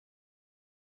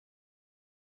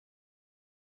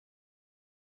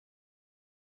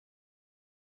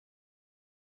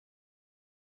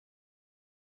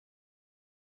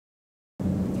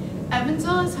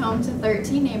Evansville is home to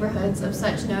 13 neighborhoods of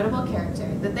such notable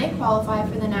character that they qualify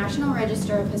for the National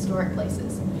Register of Historic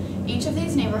Places. Each of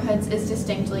these neighborhoods is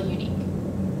distinctly unique.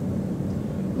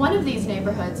 One of these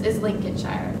neighborhoods is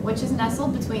Lincolnshire, which is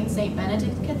nestled between St.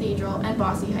 Benedict Cathedral and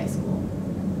Bosse High School.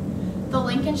 The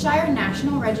Lincolnshire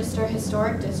National Register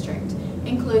Historic District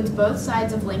includes both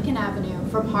sides of Lincoln Avenue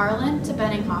from Harlan to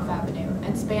Benninghoff Avenue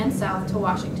and spans south to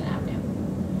Washington Avenue.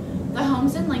 The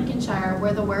homes in Lincolnshire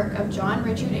were the work of John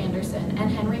Richard Anderson and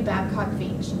Henry Babcock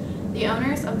Veatch, the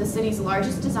owners of the city's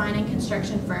largest design and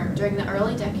construction firm during the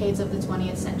early decades of the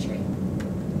 20th century.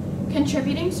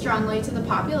 Contributing strongly to the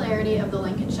popularity of the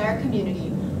Lincolnshire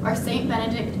community are St.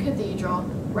 Benedict Cathedral,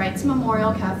 Wrights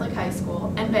Memorial Catholic High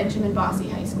School, and Benjamin Bosse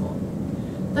High School.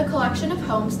 The collection of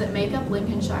homes that make up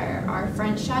Lincolnshire are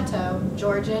French Chateau,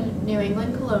 Georgian, New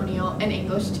England Colonial, and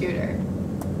English Tudor.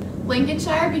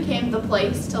 Lincolnshire became the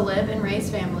place to live and raise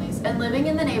families, and living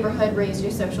in the neighborhood raised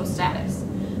your social status.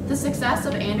 The success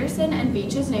of Anderson and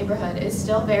Veatch's neighborhood is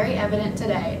still very evident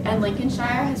today, and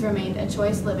Lincolnshire has remained a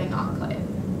choice living enclave.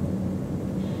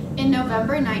 In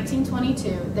November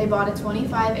 1922, they bought a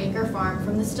 25-acre farm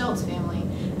from the Stilts family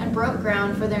and broke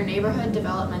ground for their neighborhood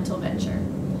developmental venture.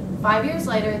 5 years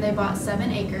later, they bought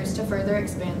 7 acres to further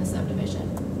expand the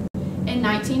subdivision. In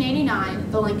 1989,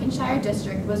 the Lincolnshire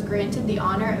District was granted the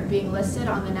honor of being listed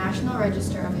on the National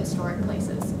Register of Historic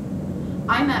Places.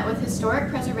 I met with Historic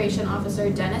Preservation Officer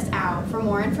Dennis Au for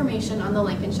more information on the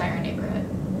Lincolnshire neighborhood.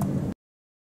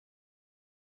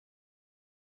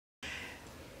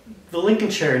 The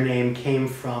Lincolnshire name came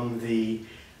from the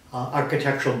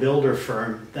architectural builder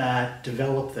firm that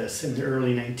developed this in the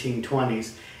early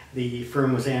 1920s. The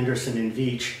firm was Anderson and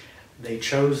Veatch. They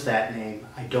chose that name.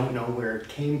 I don't know where it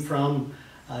came from,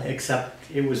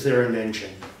 except it was their invention.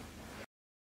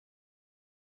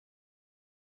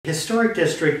 Historic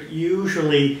district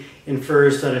usually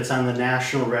infers that it's on the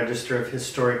National Register of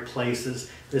Historic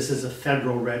Places. This is a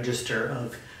federal register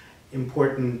of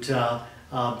important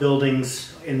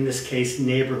buildings, in this case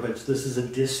neighborhoods. This is a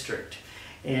district.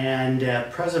 And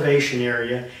preservation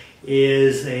area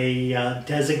is a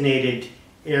designated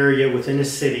area within a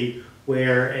city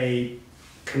where a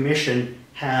commission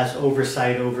has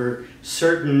oversight over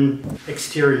certain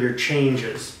exterior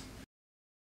changes.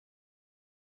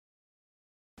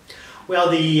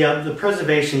 Well, the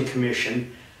Preservation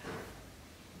Commission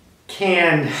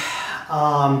can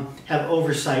have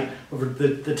oversight over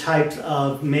the types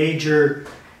of major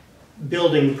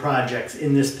building projects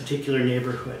in this particular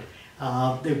neighborhood.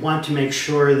 They want to make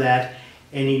sure that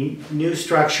any new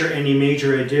structure, any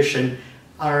major addition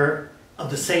are of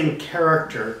the same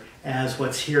character as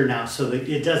what's here now, so that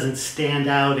it doesn't stand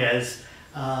out as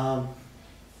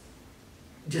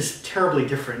just terribly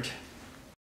different.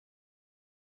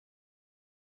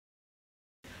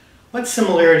 What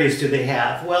similarities do they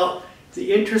have? Well,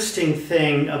 the interesting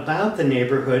thing about the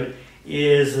neighborhood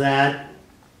is that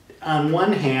on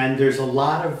one hand there's a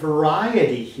lot of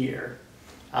variety here.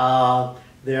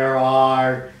 There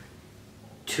are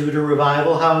Tudor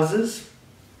Revival houses.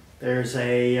 There's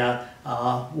a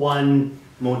one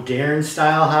modern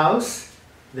style house.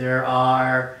 There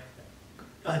are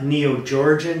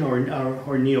neo-Georgian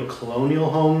or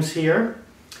neo-colonial homes here.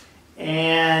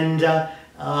 And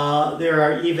there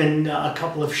are even a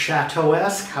couple of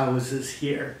chateau-esque houses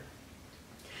here.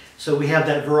 So we have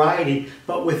that variety,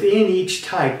 but within each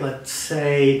type, let's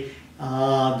say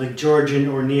the Georgian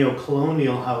or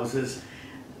neo-colonial houses,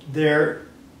 there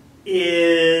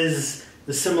is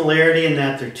the similarity in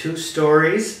that they're 2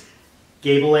 stories,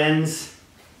 gable ends,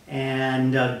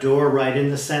 and a door right in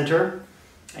the center.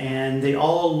 And they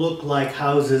all look like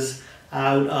houses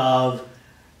out of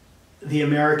the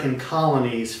American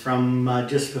colonies from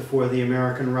just before the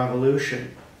American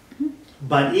Revolution.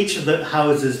 But each of the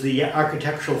houses, the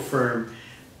architectural firm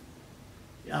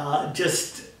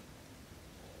just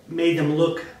made them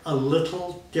look a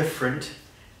little different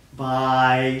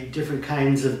by different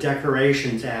kinds of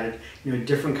decorations added,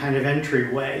 different kind of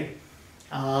entryway.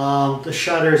 The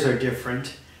shutters are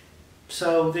different.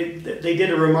 So they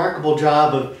did a remarkable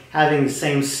job of having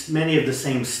many of the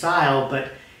same style,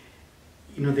 but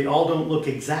they all don't look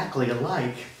exactly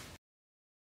alike.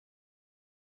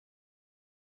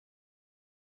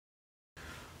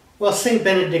 Well, St.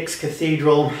 Benedict's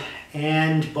Cathedral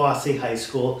and Bosse High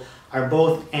School are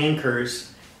both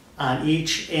anchors on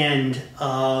each end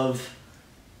of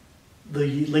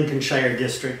the Lincolnshire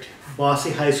district.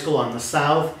 Bosse High School on the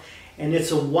south, and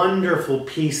it's a wonderful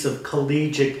piece of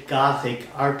collegiate Gothic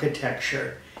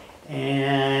architecture.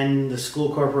 And the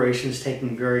school corporation is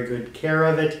taking very good care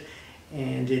of it,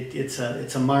 and it's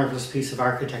a marvelous piece of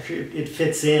architecture. It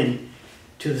fits in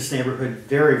to this neighborhood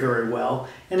very, very well,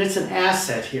 and it's an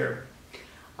asset here.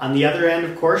 On the other end,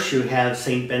 of course, you have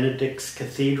St. Benedict's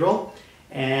Cathedral,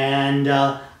 and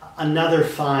another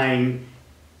fine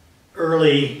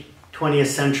early 20th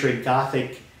century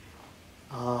Gothic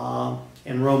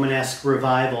and Romanesque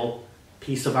revival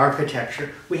piece of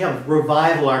architecture. We have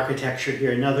revival architecture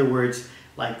here. In other words,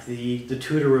 like the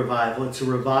Tudor revival. It's a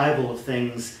revival of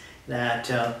things that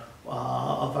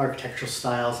of architectural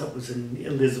styles that was in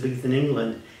Elizabethan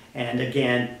England. And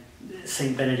again,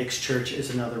 St. Benedict's Church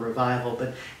is another revival.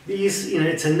 But these,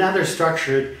 it's another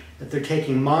structure that they're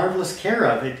taking marvelous care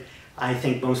of. I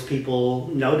think most people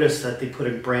notice that they put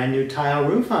a brand new tile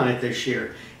roof on it this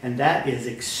year, and that is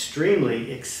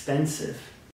extremely expensive.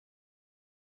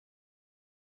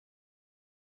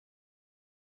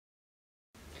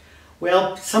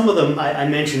 Well, some of them I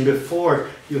mentioned before.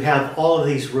 You have all of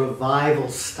these revival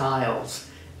styles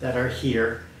that are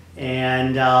here,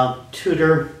 and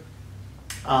Tudor,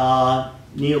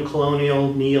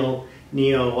 neo-colonial,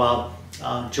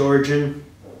 neo-Georgian,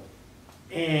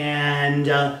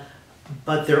 and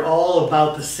but they're all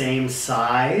about the same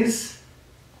size.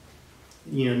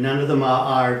 None of them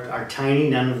are tiny.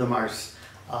 None of them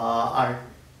are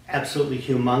absolutely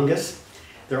humongous.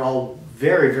 They're all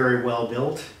very, very well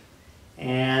built,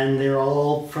 and they're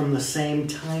all from the same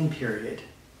time period.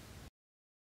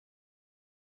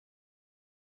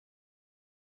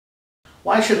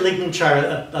 Why should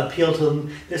Lincolnshire appeal to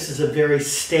them? This is a very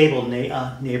stable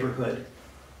neighborhood.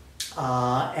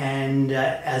 And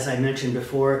as I mentioned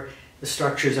before, the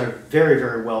structures are very,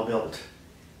 very well built.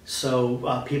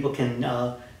 So people can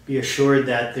be assured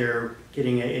that they're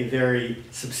getting a very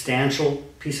substantial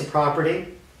piece of property,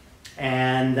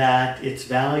 and that its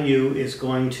value is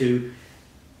going to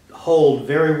hold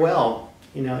very well.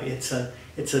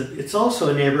 It's also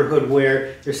a neighborhood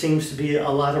where there seems to be a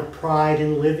lot of pride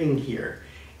in living here,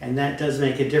 and that does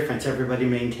make a difference. Everybody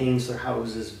maintains their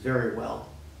houses very well.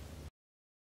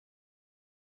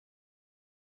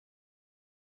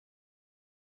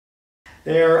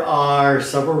 There are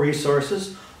several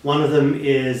resources. One of them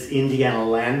is Indiana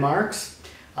Landmarks.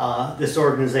 This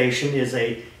organization is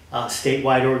a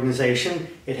statewide organization.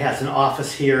 It has an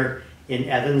office here in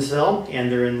Evansville,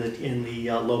 and they're in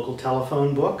the local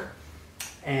telephone book.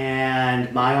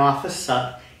 And my office,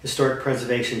 Historic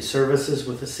Preservation Services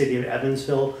with the City of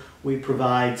Evansville, we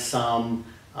provide some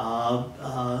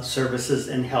services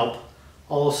and help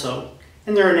also.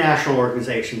 And there are national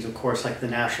organizations, of course, like the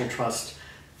National Trust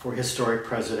for Historic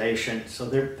Preservation. So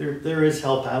there is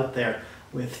help out there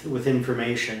with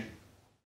information.